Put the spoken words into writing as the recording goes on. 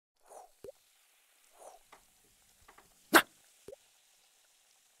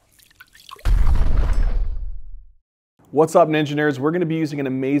What's up, Ninja Nerds? We're going to be using an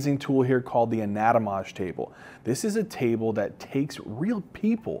amazing tool here called the Anatomage table. This is a table that takes real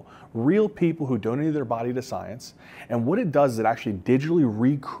people who donated their body to science, and what it does is it actually digitally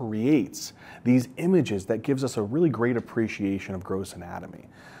recreates these images that gives us a really great appreciation of gross anatomy.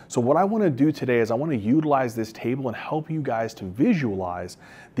 So what I want to do today is I want to utilize this table and help you guys to visualize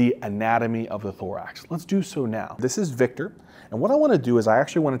the anatomy of the thorax. Let's do so now. This is Victor, and what I want to do is I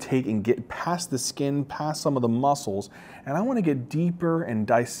actually want to take and get past the skin, past some of the muscles, and I want to get deeper and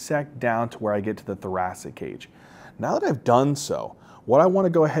dissect down to where I get to the thoracic cage. Now that I've done so, what I want to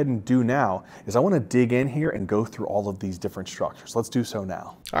go ahead and do now is I want to dig in here and go through all of these different structures. Let's do so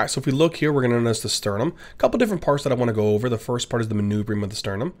now. All right, so if we look here, we're going to notice the sternum. A couple different parts that I want to go over. The first part is the manubrium of the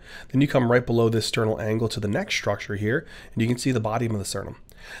sternum. Then you come right below this sternal angle to the next structure here, and you can see the body of the sternum.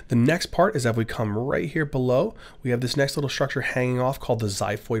 The next part is that we come right here below, we have this next little structure hanging off called the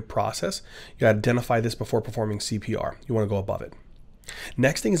xiphoid process. You got to identify this before performing CPR. You want to go above it.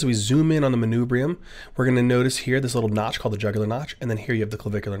 Next thing is we zoom in on the manubrium. We're going to notice here this little notch called the jugular notch, and then here you have the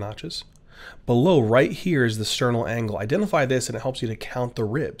clavicular notches. Below right here is the sternal angle. Identify this and it helps you to count the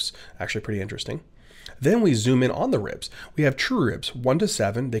ribs. Actually pretty interesting. Then we zoom in on the ribs. We have true ribs, 1 to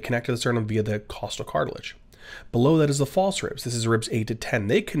 7. They connect to the sternum via the costal cartilage. Below that is the false ribs. This is ribs 8 to 10.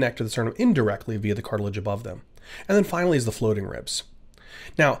 They connect to the sternum indirectly via the cartilage above them. And then finally is the floating ribs.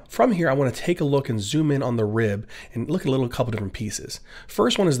 Now, from here, I want to take a look and zoom in on the rib and look at a couple different pieces.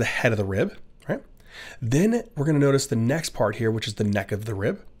 First one is the head of the rib, right? Then we're going to notice the next part here, which is the neck of the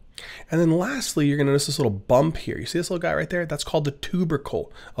rib. And then lastly, you're going to notice this little bump here. You see this little guy right there? That's called the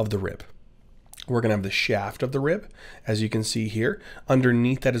tubercle of the rib. We're going to have the shaft of the rib, as you can see here.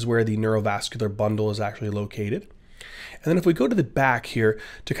 Underneath that is where the neurovascular bundle is actually located. And then if we go to the back here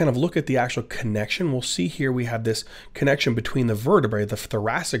to kind of look at the actual connection, we'll see here we have this connection between the vertebrae, the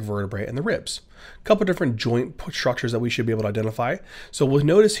thoracic vertebrae, and the ribs. A couple different joint structures that we should be able to identify. So we'll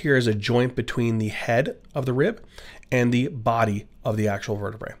notice here is a joint between the head of the rib and the body of the actual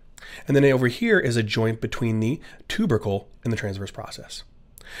vertebrae. And then over here is a joint between the tubercle and the transverse process.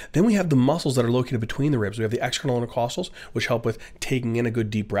 Then we have the muscles that are located between the ribs. We have the external intercostals, which help with taking in a good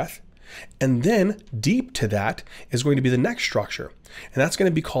deep breath. And then deep to that is going to be the next structure, and that's going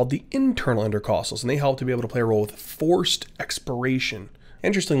to be called the internal intercostals, and they help to be able to play a role with forced expiration.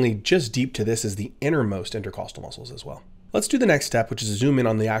 Interestingly, just deep to this is the innermost intercostal muscles as well. Let's do the next step, which is to zoom in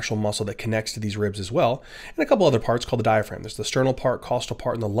on the actual muscle that connects to these ribs as well, and a couple other parts called the diaphragm. There's the sternal part, costal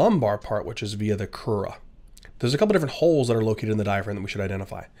part, and the lumbar part, which is via the crura. There's a couple different holes that are located in the diaphragm that we should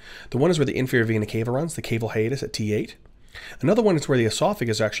identify. The one is where the inferior vena cava runs, the caval hiatus at T8. Another one is where the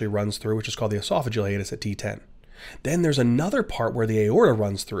esophagus actually runs through, which is called the esophageal hiatus at T10. Then there's another part where the aorta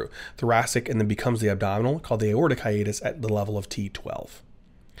runs through, thoracic, and then becomes the abdominal, called the aortic hiatus at the level of T12.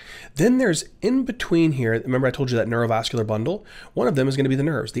 Then there's in between here, remember I told you that neurovascular bundle? One of them is going to be the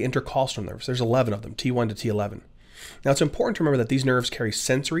nerves, the intercostal nerves. There's 11 of them, T1 to T11. Now it's important to remember that these nerves carry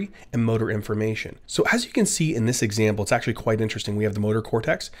sensory and motor information. So as you can see in this example, it's actually quite interesting. We have the motor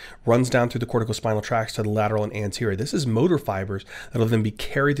cortex, runs down through the corticospinal tracts to the lateral and anterior. This is motor fibers that will then be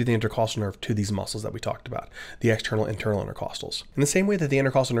carried through the intercostal nerve to these muscles that we talked about, the external internal intercostals. In the same way that the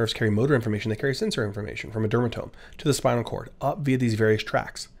intercostal nerves carry motor information, they carry sensory information from a dermatome to the spinal cord up via these various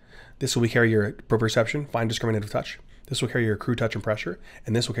tracts. This will carry your proprioception, fine discriminative touch. This will carry your crude touch and pressure,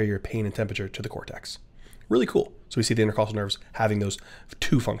 and this will carry your pain and temperature to the cortex. Really cool. So we see the intercostal nerves having those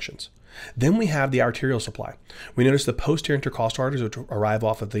two functions. Then we have the arterial supply. We notice the posterior intercostal arteries, which arrive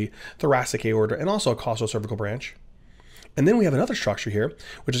off of the thoracic aorta and also a costal cervical branch. And then we have another structure here,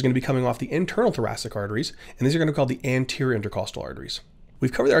 which is going to be coming off the internal thoracic arteries, and these are going to be called the anterior intercostal arteries.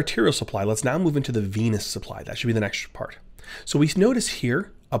 We've covered the arterial supply. Let's now move into the venous supply. That should be the next part. So we notice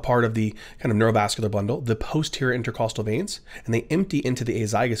here a part of the kind of neurovascular bundle, the posterior intercostal veins, and they empty into the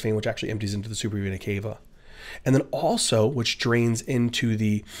azygous vein, which actually empties into the superior vena cava. And then also, which drains into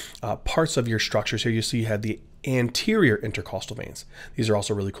the parts of your structures here, you see you have the anterior intercostal veins. These are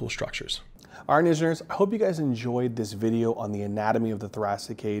also really cool structures. All right, Ninja Nerds, I hope you guys enjoyed this video on the anatomy of the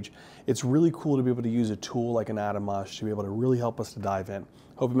thoracic cage. It's really cool to be able to use a tool like Anatomage to be able to really help us to dive in.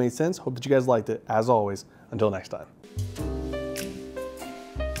 Hope it made sense. Hope that you guys liked it. As always, until next time.